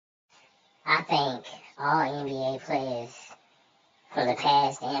I think all NBA players from the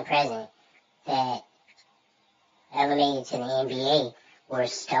past and present that ever made it to the NBA were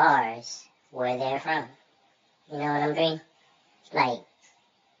stars where they're from. You know what I'm saying? Like,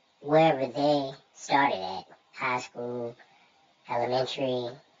 wherever they started at, high school, elementary,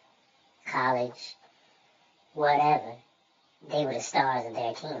 college, whatever, they were the stars of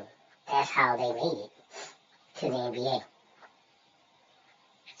their team. That's how they made it to the NBA.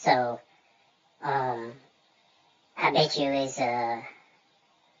 So, I bet you it's a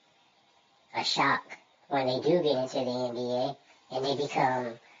shock when they do get into the NBA and they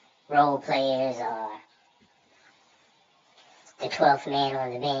become role players or the 12th man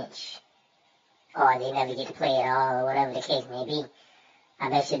on the bench, or they never get to play at all, or whatever the case may be. I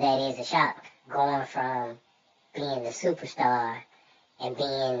bet you that is a shock, going from being the superstar and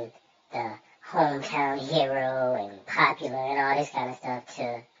being the hometown hero and popular and all this kind of stuff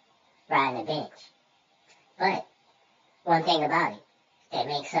to riding the bench. But one thing about it that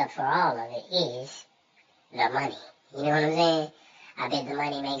makes up for all of it is the money. You know what I'm saying? I bet the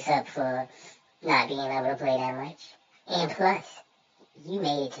money makes up for not being able to play that much. And plus, you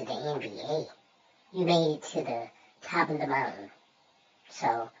made it to the NBA. You made it to the top of the mountain.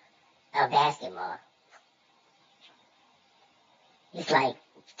 So, of basketball. It's like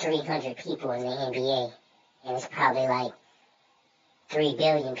 300 people in the NBA, and it's probably like 3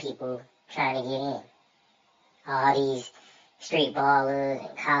 billion people trying to get in. All these street ballers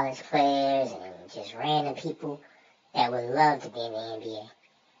and college players and just random people that would love to be in the NBA.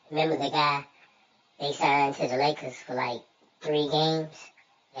 Remember the guy they signed to the Lakers for like 3 games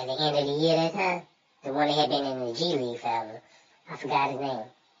at the end of the year that time? The one that had been in the G League forever. I forgot his name.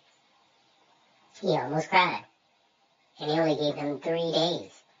 He almost cried. And they only gave him 3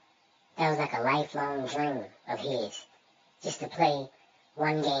 days. That was like a lifelong dream of his. Just to play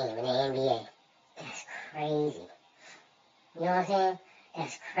 1 game in the NBA. That's crazy. You know what I'm saying?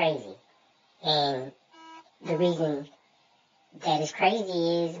 That's crazy. And the reason that is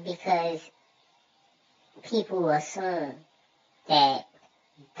crazy is because people assume that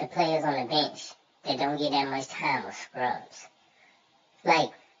the players on the bench that don't get that much time are scrubs.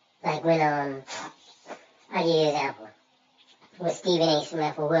 Like when, I'll give you an example. When Stephen A.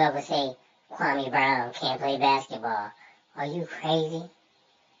 Smith or whoever say Kwame Brown can't play basketball, are you crazy?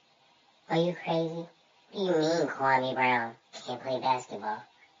 Are you crazy? What do you mean Kwame Brown can't play basketball?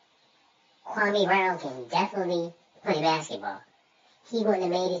 Kwame Brown can definitely play basketball. He wouldn't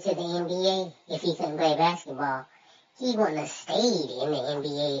have made it to the NBA if he couldn't play basketball. He wouldn't have stayed in the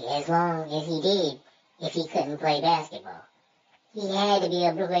NBA as long as he did if he couldn't play basketball. He had to be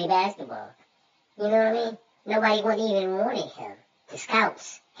able to play basketball. You know what I mean? Nobody wouldn't even wanted him. The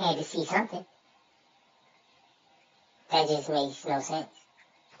scouts had to see something. That just makes no sense.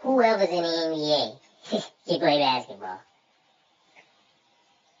 Whoever's in the NBA can play basketball.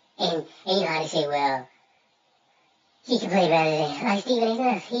 And you know how they say, well, he can play better than, like Stephen A.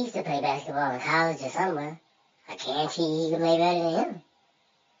 Smith, he used to play basketball in college or somewhere. I guarantee he can play better than him.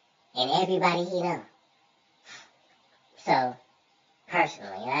 And everybody he knows. So,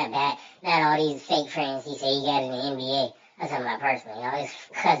 personally, not all these fake friends he say he got in the NBA. I'm talking about personally, all his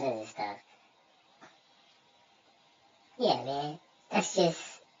cousins and stuff. Yeah, man, that's just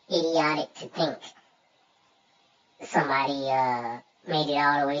idiotic to think somebody made it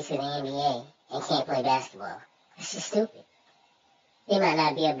all the way to the NBA and can't play basketball. That's just stupid. They might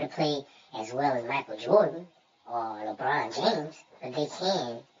not be able to play as well as Michael Jordan or LeBron James, but they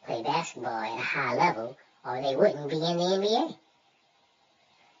can play basketball at a high level or they wouldn't be in the NBA.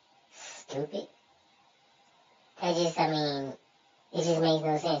 Stupid. It just makes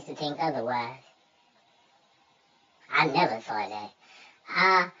no sense to think otherwise. I never thought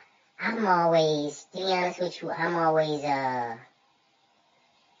that. I'm always, to be honest with you, I'm always, I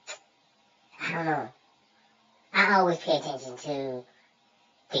don't know. I always pay attention to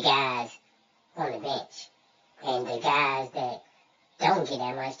the guys on the bench and the guys that don't get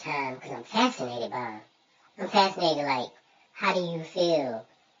that much time because I'm fascinated by them. I'm fascinated, like, how do you feel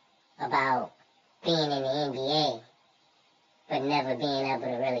about being in the NBA but never being able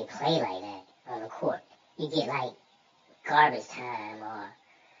to really play like that on the court? You get, like, garbage time or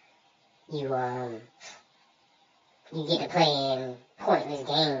you get to play in pointless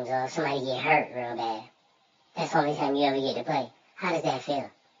games or somebody get hurt real bad. That's the only time you ever get to play. How does that feel?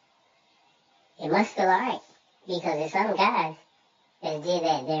 It must feel alright. Because there's some guys that did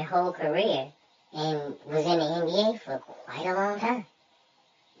that their whole career and was in the NBA for quite a long time.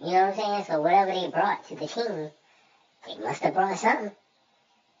 You know what I'm saying? So whatever they brought to the team, they must have brought something.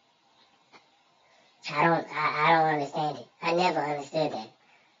 I don't understand it. I never understood that.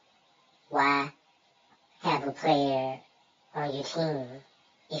 Why player on your team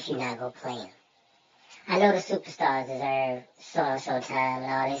if you're not going to play him. I know the superstars deserve so-and-so time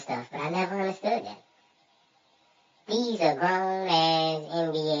and all this stuff, but I never understood that. These are grown-ass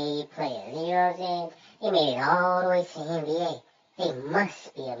NBA players, you know what I'm saying? They made it all the way to the NBA. They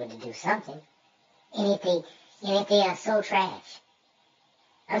must be able to do something. And if they are so trash,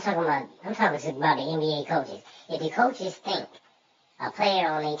 I'm talking about the NBA coaches. If the coaches think a player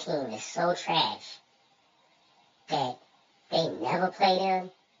on their team is so trash that they never play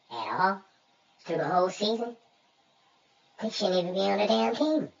them at all through the whole season, they shouldn't even be on the damn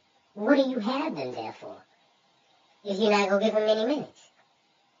team. What do you have them there for? If you're not going to give them any minutes,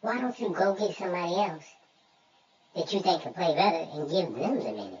 why don't you go get somebody else that you think can play better and give them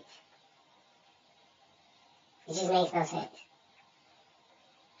the minutes? It just makes no sense.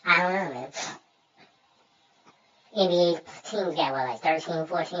 I don't know, man. NBA teams got, what, like 13,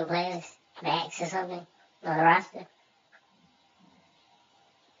 14 players max or something on the roster?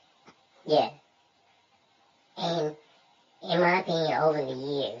 Yeah. And in my opinion, over the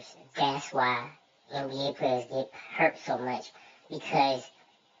years, that's why NBA players get hurt so much, because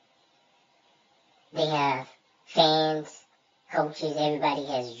they have fans, coaches, everybody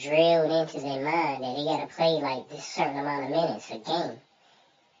has drilled into their mind that they got to play like this certain amount of minutes a game.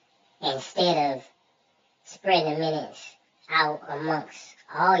 Instead of spreading the minutes out amongst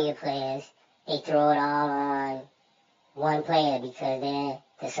all your players, they throw it all on one player because they're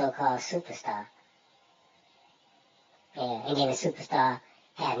the so-called superstar. Yeah, and then the superstar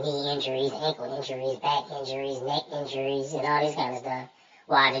have knee injuries, ankle injuries, back injuries, neck injuries, and all this kind of stuff.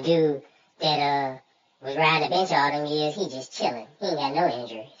 While the dude that was riding the bench all them years, he just chilling. He ain't got no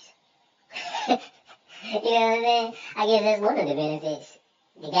injuries. You know what I'm saying? I guess that's one of the benefits.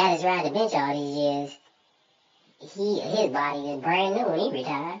 The guy that's riding the bench all these years, his body is brand new when he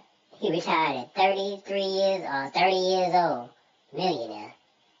retired. He retired at 33 years or 30 years old. Millionaire.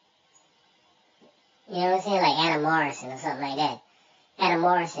 You know what I'm saying? Like Adam Morrison or something like that. Adam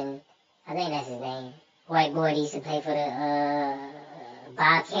Morrison, I think that's his name. White boy that used to play for the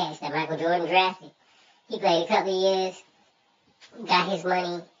Bobcats that Michael Jordan drafted. He played a couple of years, got his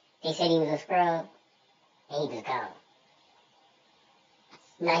money. They said he was a scrub, and he was gone.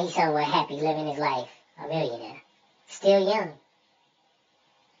 Now he's somewhere happy, living his life, a millionaire. Still young.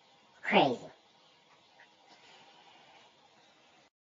 Crazy.